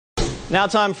Now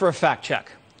time for a fact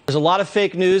check. There's a lot of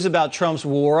fake news about Trump's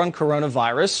war on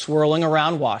coronavirus swirling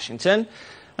around Washington.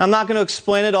 I'm not going to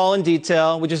explain it all in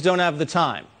detail. We just don't have the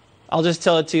time. I'll just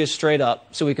tell it to you straight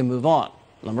up so we can move on.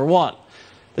 Number one,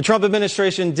 the Trump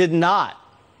administration did not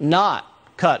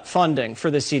cut funding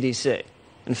for the CDC.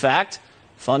 In fact,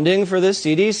 funding for the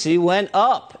CDC went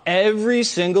up every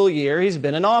single year he's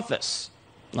been in office.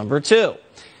 Number two,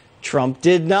 Trump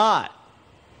did not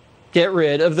get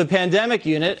rid of the pandemic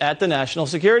unit at the National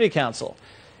Security Council.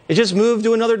 It just moved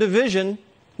to another division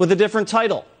with a different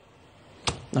title.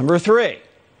 Number three,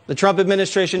 the Trump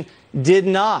administration did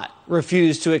not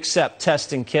refuse to accept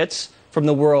testing kits from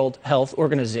the World Health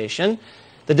Organization.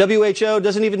 The WHO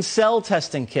doesn't even sell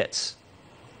testing kits.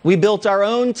 We built our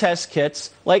own test kits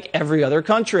like every other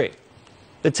country.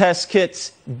 The test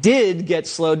kits did get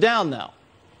slowed down, though,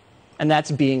 and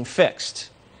that's being fixed.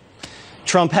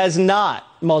 Trump has not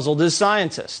muzzled his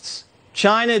scientists.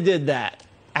 China did that.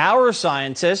 Our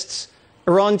scientists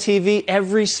are on TV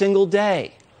every single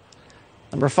day.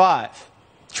 Number five,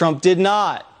 Trump did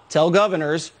not tell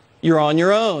governors you're on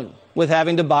your own with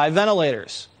having to buy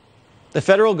ventilators. The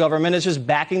federal government is just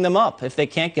backing them up if they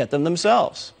can't get them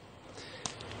themselves.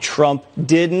 Trump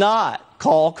did not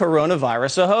call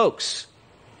coronavirus a hoax.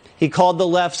 He called the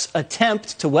left's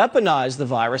attempt to weaponize the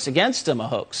virus against him a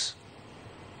hoax.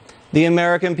 The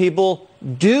American people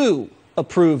do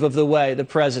approve of the way the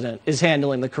president is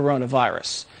handling the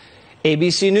coronavirus.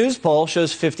 ABC News poll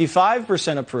shows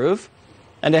 55% approve,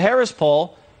 and a Harris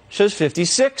poll shows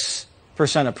 56%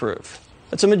 approve.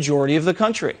 That's a majority of the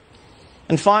country.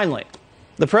 And finally,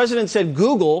 the president said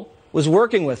Google was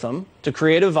working with him to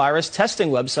create a virus testing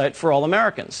website for all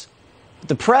Americans.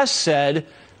 The press said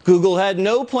Google had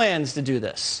no plans to do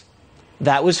this.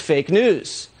 That was fake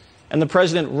news, and the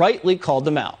president rightly called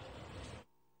them out.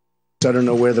 I don't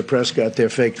know where the press got their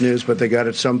fake news, but they got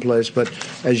it someplace. But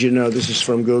as you know, this is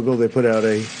from Google. They put out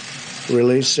a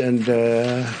release, and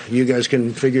you guys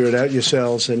can figure it out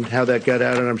yourselves and how that got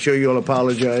out, and I'm sure you'll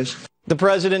apologize. The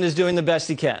president is doing the best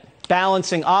he can,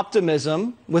 balancing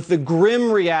optimism with the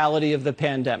grim reality of the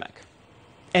pandemic.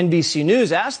 NBC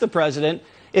News asked the president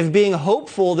if being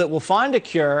hopeful that we'll find a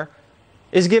cure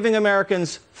is giving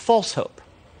Americans false hope.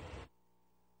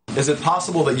 Is it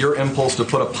possible that your impulse to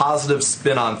put a positive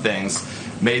spin on things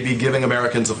may be giving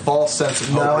Americans a false sense of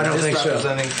hope? No, I don't think so.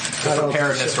 Misrepresenting the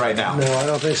preparedness right now. No, I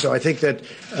don't think so. I think that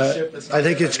I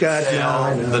think it's got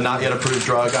the not yet approved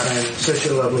drug. Such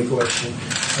a lovely question.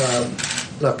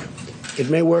 Look, it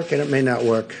may work and it may not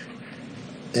work,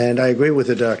 and I agree with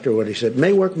the doctor what he said.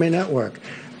 May work, may not work.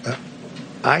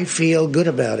 I feel good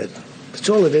about it. That's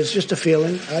all it is, just a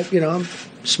feeling. I'm a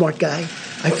smart guy.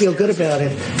 I feel good about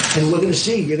it, and we're going to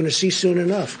see. You're going to see soon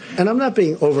enough. And I'm not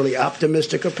being overly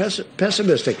optimistic or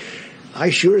pessimistic. I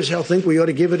sure as hell think we ought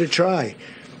to give it a try.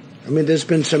 I mean, there's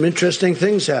been some interesting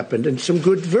things happened, and some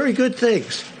good, very good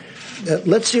things.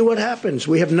 Let's see what happens.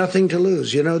 We have nothing to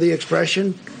lose. You know the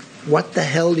expression? What the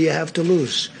hell do you have to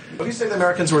lose? What do you say the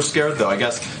Americans were scared, though? I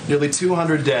guess nearly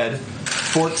 200 dead,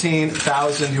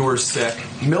 14,000 who are sick,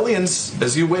 millions,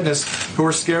 as you witnessed, who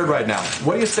are scared right now.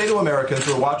 What do you say to Americans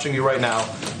who are watching you right now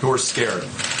who are scared?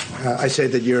 I say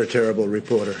that you're a terrible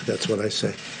reporter. That's what I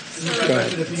say. Go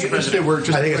ahead. I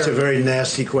think it's a very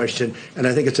nasty question, and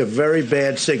I think it's a very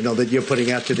bad signal that you're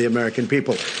putting out to the American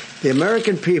people. The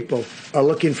American people are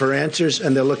looking for answers,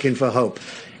 and they're looking for hope.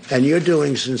 And you're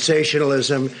doing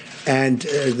sensationalism, and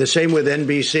the same with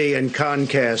NBC and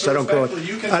Comcast. I don't call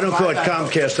it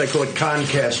Comcast. I call it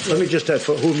Comcast. Let me just tell you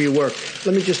for whom you work.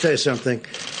 Let me just tell you something.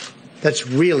 That's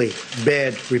really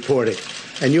bad reporting.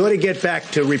 And you ought to get back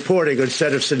to reporting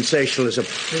instead of sensationalism.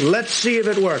 Let's see if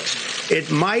it works. It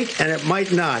might and it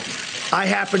might not. I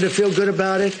happen to feel good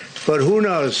about it, but who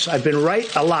knows? I've been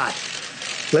right a lot.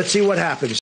 Let's see what happens.